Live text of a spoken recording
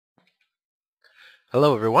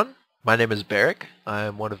Hello everyone, my name is Barrick.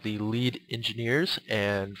 I'm one of the lead engineers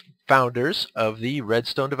and founders of the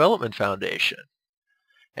Redstone Development Foundation.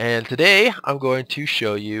 And today I'm going to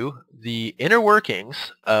show you the inner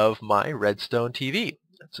workings of my Redstone TV.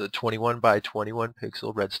 It's a 21 by 21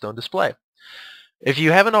 pixel Redstone display. If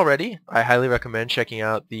you haven't already, I highly recommend checking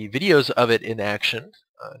out the videos of it in action,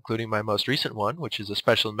 including my most recent one, which is a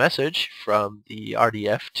special message from the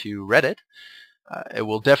RDF to Reddit. It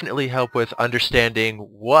will definitely help with understanding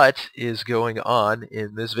what is going on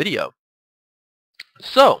in this video.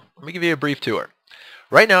 So, let me give you a brief tour.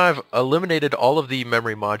 Right now I've eliminated all of the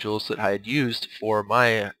memory modules that I had used for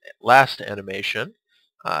my last animation.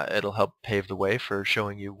 It'll help pave the way for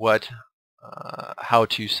showing you how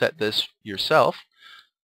to set this yourself.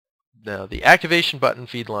 Now the activation button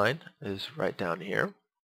feed line is right down here,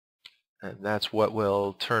 and that's what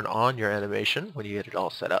will turn on your animation when you get it all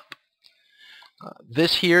set up.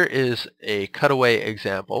 This here is a cutaway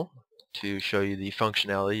example to show you the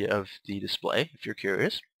functionality of the display, if you're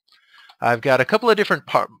curious. I've got a couple of different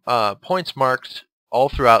points marked all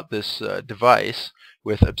throughout this device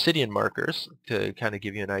with obsidian markers to kind of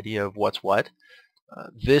give you an idea of what's what.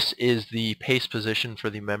 This is the paste position for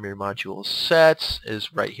the memory module sets,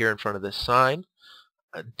 is right here in front of this sign.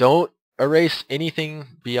 Don't erase anything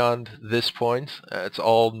beyond this point. It's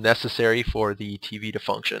all necessary for the TV to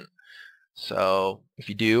function. So if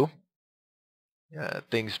you do,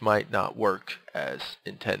 things might not work as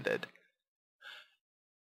intended.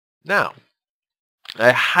 Now,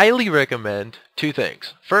 I highly recommend two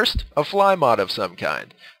things. First, a fly mod of some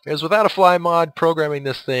kind, because without a fly mod, programming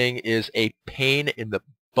this thing is a pain in the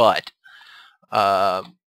butt.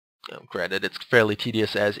 Granted, it's fairly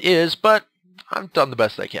tedious as is, but I've done the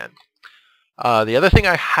best I can. The other thing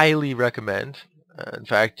I highly recommend, in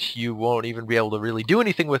fact, you won't even be able to really do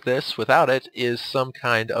anything with this without it, is some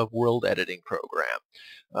kind of world editing program.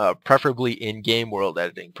 Preferably in-game world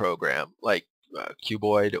editing program, like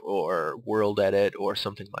Cuboid or World Edit or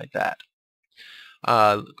something like that.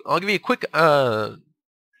 I'll give you a quick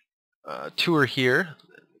tour here,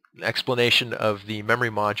 an explanation of the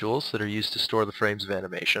memory modules that are used to store the frames of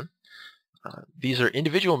animation. These are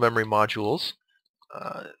individual memory modules.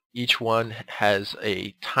 Each one has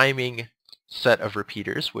a timing set of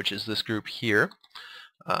repeaters, which is this group here,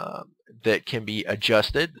 that can be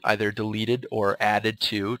adjusted, either deleted or added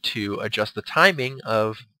to adjust the timing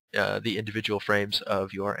of the individual frames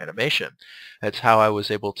of your animation. That's how I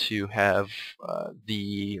was able to have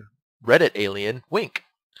the Reddit alien wink.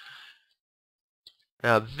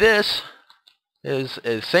 Now this is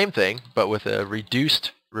the same thing, but with a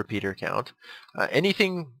reduced repeater count.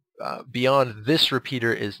 Anything beyond this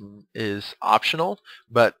repeater is optional,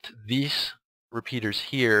 but these repeaters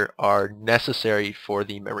here are necessary for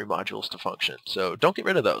the memory modules to function. So don't get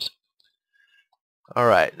rid of those.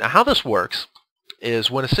 Alright, now how this works is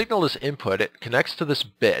when a signal is input, it connects to this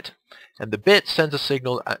bit, and the bit sends a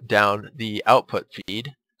signal down the output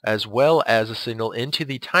feed, as well as a signal into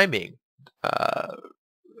the timing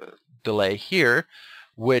delay here,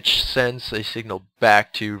 which sends a signal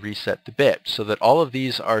back to reset the bit, so that all of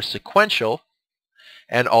these are sequential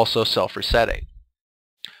and also self-resetting.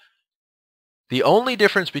 The only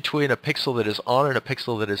difference between a pixel that is on and a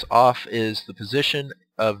pixel that is off is the position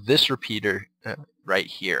of this repeater right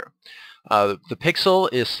here. The pixel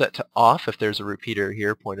is set to off if there's a repeater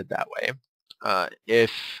here pointed that way.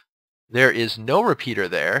 If there is no repeater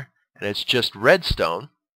there and it's just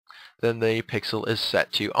redstone, then the pixel is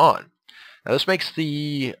set to on. Now this makes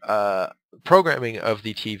the programming of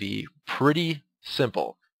the TV pretty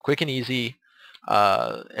simple, quick and easy,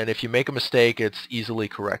 and if you make a mistake, it's easily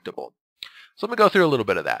correctable. So let me go through a little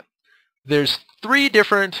bit of that. There's three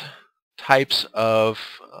different types of,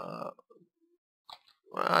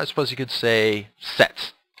 I suppose you could say,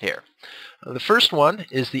 sets here. The first one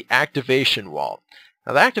is the activation wall.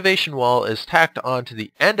 Now the activation wall is tacked onto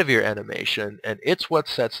the end of your animation, and it's what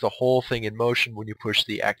sets the whole thing in motion when you push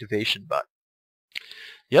the activation button.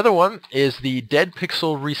 The other one is the dead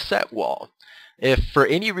pixel reset wall. If for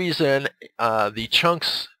any reason the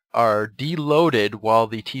chunks are deloaded while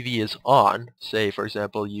the TV is on, say for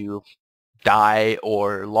example you die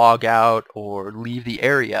or log out or leave the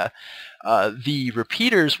area, the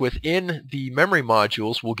repeaters within the memory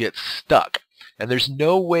modules will get stuck, and there's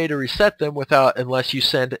no way to reset them unless you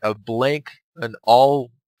send a blank, an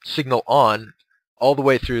all signal on all the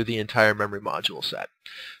way through the entire memory module set.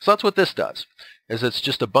 So that's what this does, is it's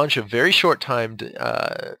just a bunch of very short-timed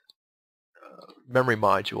memory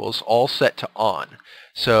modules all set to on.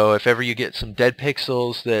 So if ever you get some dead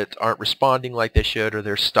pixels that aren't responding like they should, or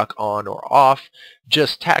they're stuck on or off,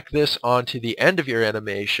 just tack this onto the end of your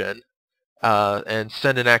animation, and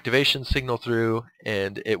send an activation signal through,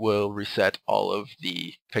 and it will reset all of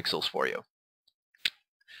the pixels for you.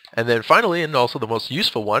 And then finally, and also the most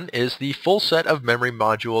useful one, is the full set of memory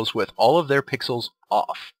modules with all of their pixels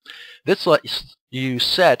off. This lets you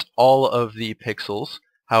set all of the pixels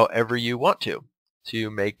however you want to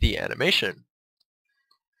make the animation.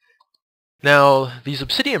 Now, these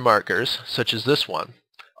obsidian markers, such as this one,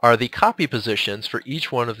 are the copy positions for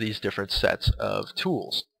each one of these different sets of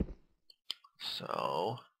tools.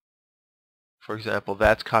 So, for example,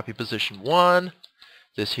 that's copy position 1.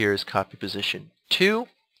 This here is copy position 2.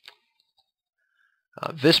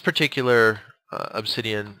 This particular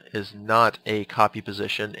obsidian is not a copy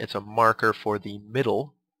position. It's a marker for the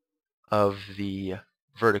middle of the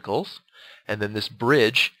verticals. And then this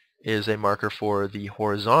bridge is a marker for the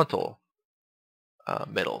horizontal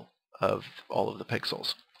middle of all of the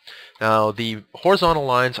pixels. Now the horizontal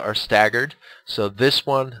lines are staggered, so this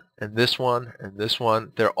one and this one and this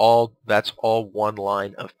one, that's all one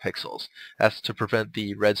line of pixels. That's to prevent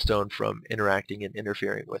the redstone from interacting and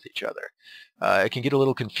interfering with each other. It can get a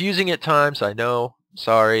little confusing at times, I know.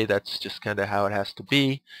 Sorry, that's just kind of how it has to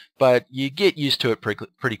be, but you get used to it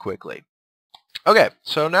pretty quickly. Okay,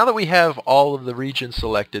 so now that we have all of the regions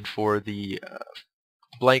selected for the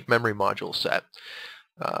blank memory module set,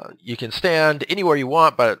 you can stand anywhere you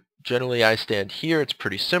want, but generally I stand here. It's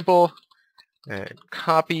pretty simple. And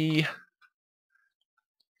copy,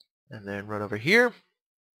 and then run over here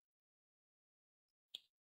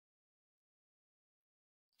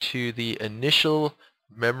to the initial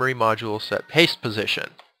memory module set paste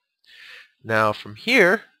position. Now from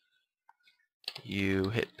here, you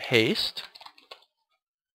hit paste,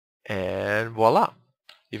 and voila.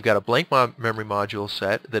 You've got a blank memory module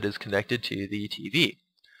set that is connected to the TV.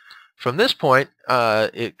 From this point,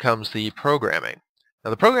 it comes the programming. Now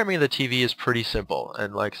the programming of the TV is pretty simple,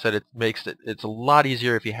 and like I said, it's a lot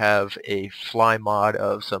easier if you have a fly mod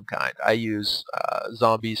of some kind. I use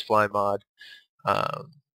Zombies fly mod,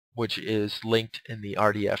 which is linked in the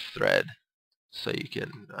RDF thread, so you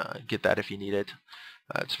can get that if you need it.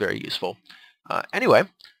 It's very useful. Anyway,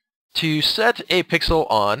 to set a pixel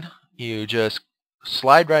on, you just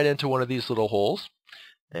slide right into one of these little holes,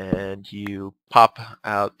 and you pop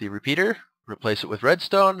out the repeater, replace it with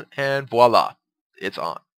redstone, and voila, it's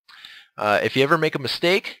on. If you ever make a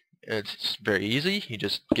mistake, it's very easy. You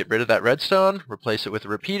just get rid of that redstone, replace it with a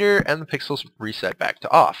repeater, and the pixels reset back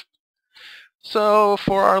to off. So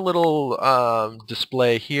for our little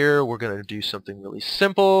display here, we're going to do something really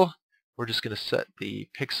simple. We're just going to set the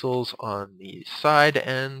pixels on the side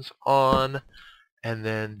ends on, and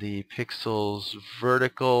then the pixels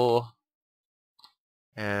vertical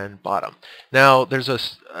and bottom. Now there's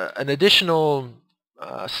an additional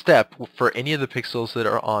step for any of the pixels that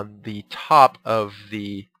are on the top of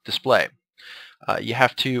the display. You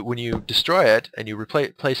have to, when you destroy it and you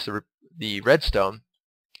replace the redstone,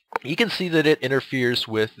 you can see that it interferes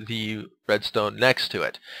with the redstone next to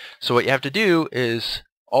it. So what you have to do is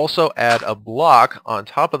also add a block on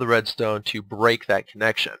top of the redstone to break that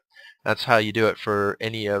connection. That's how you do it for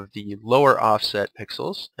any of the lower offset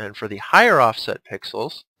pixels. And for the higher offset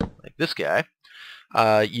pixels, like this guy,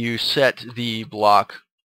 you set the block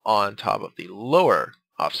on top of the lower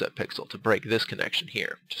offset pixel to break this connection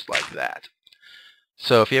here, just like that.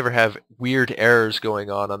 So if you ever have weird errors going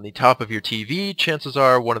on the top of your TV, chances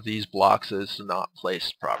are one of these blocks is not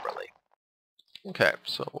placed properly. Okay,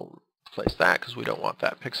 so we'll place that because we don't want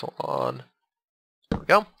that pixel on. There we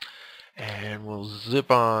go. And we'll zip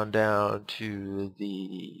on down to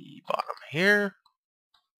the bottom here.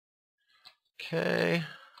 Okay.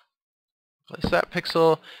 Place that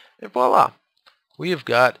pixel, and voila. We have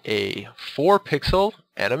got a 4-pixel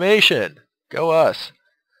animation. Go us.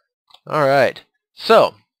 Alright.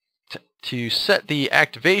 So, to set the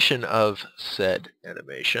activation of said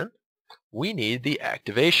animation, we need the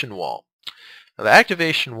activation wall. Now, the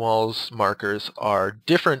activation wall's markers are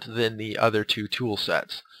different than the other two tool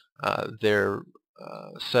sets. They're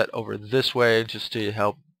set over this way just to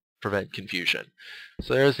help prevent confusion.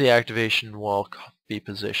 So there's the activation wall copy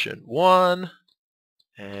position 1,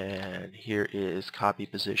 and here is copy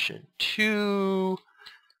position 2,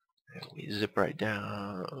 and we zip right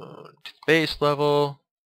down to the base level,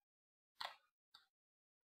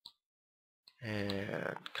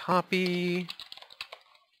 and copy,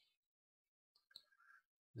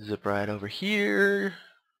 zip right over here.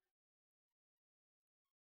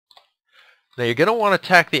 Now you're going to want to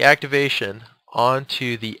tack the activation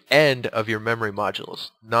onto the end of your memory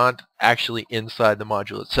modules, not actually inside the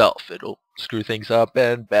module itself. It'll screw things up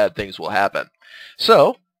and bad things will happen.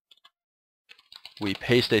 So we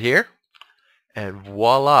paste it here, And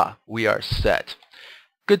voila, we are set.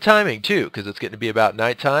 Good timing too, because it's getting to be about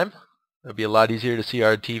nighttime. It'll be a lot easier to see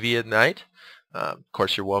our TV at night. Of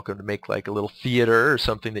course, you're welcome to make like a little theater or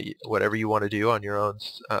something that whatever you want to do on your own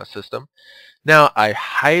system. Now, I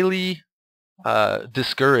highly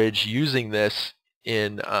discourage using this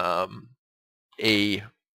in a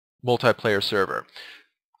multiplayer server.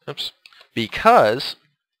 Oops. Because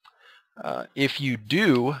if you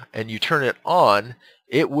do and you turn it on,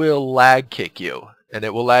 it will lag kick you, and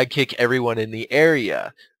it will lag kick everyone in the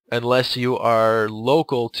area unless you are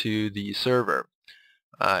local to the server.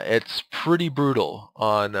 It's pretty brutal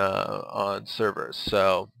on servers.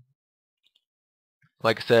 So,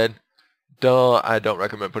 like I said, I don't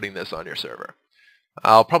recommend putting this on your server.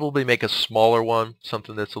 I'll probably make a smaller one,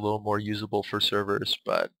 something that's a little more usable for servers,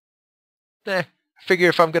 but I figure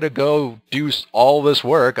if I'm going to go do all this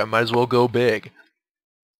work, I might as well go big.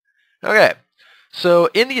 Okay, so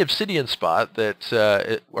in the obsidian spot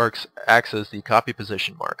that acts as the copy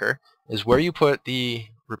position marker is where you put the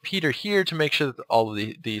repeater here to make sure that all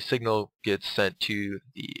of the signal gets sent to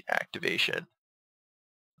the activation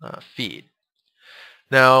feed.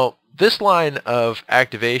 Now, this line of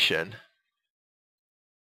activation,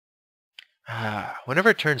 whenever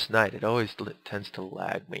it turns night, it always tends to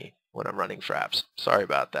lag me when I'm running fraps. Sorry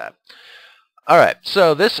about that. Alright,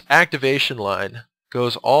 so this activation line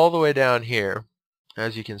goes all the way down here,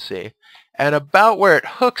 as you can see, and about where it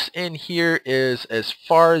hooks in here is as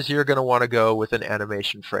far as you're going to want to go with an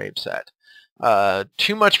animation frame set.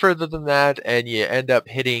 Too much further than that and you end up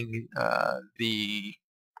hitting the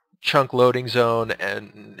chunk loading zone,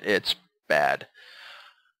 and it's bad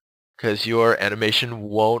because your animation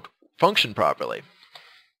won't function properly.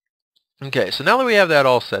 Okay, so now that we have that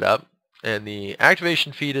all set up and the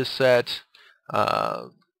activation feed is set,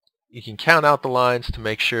 you can count out the lines to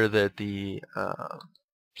make sure that the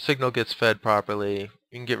signal gets fed properly.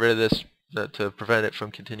 You can get rid of this to prevent it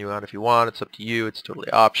from continuing on if you want. It's up to you. It's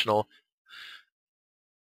totally optional.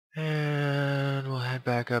 And we'll head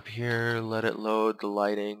back up here, let it load the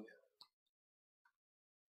lighting.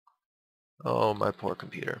 Oh, my poor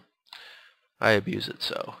computer. I abuse it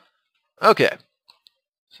so. Okay.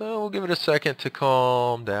 So we'll give it a second to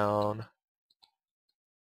calm down.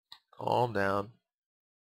 Calm down.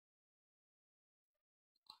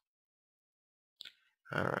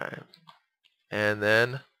 Alright. And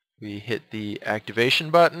then we hit the activation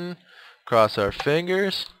button, cross our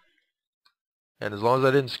fingers, and as long as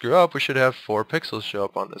I didn't screw up, we should have 4 pixels show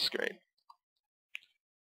up on the screen.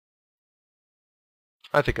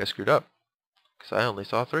 I think I screwed up, because I only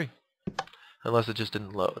saw 3. Unless it just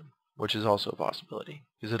didn't load, which is also a possibility,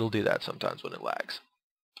 because it'll do that sometimes when it lags.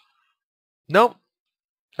 Nope,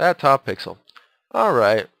 that top pixel.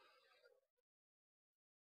 Alright.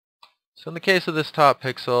 So in the case of this top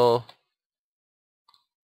pixel,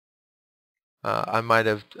 I might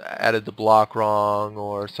have added the block wrong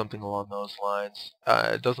or something along those lines.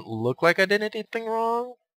 It doesn't look like I did anything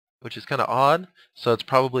wrong, which is kind of odd. So it's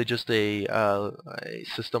probably just a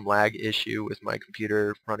system lag issue with my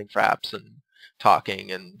computer running fraps and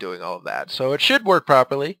talking and doing all of that. So it should work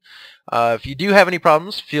properly. If you do have any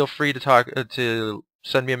problems, feel free to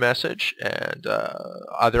send me a message, and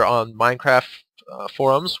either on Minecraft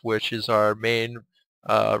forums, which is our main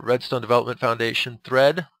Redstone Development Foundation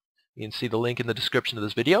thread. You can see the link in the description of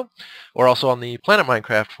this video, or also on the Planet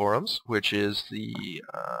Minecraft forums, which is the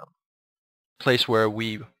place where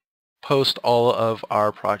we post all of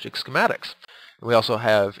our project schematics. And we also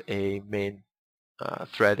have a main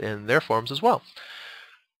thread in their forums as well.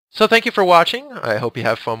 So thank you for watching. I hope you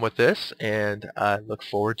have fun with this, and I look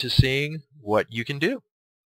forward to seeing what you can do.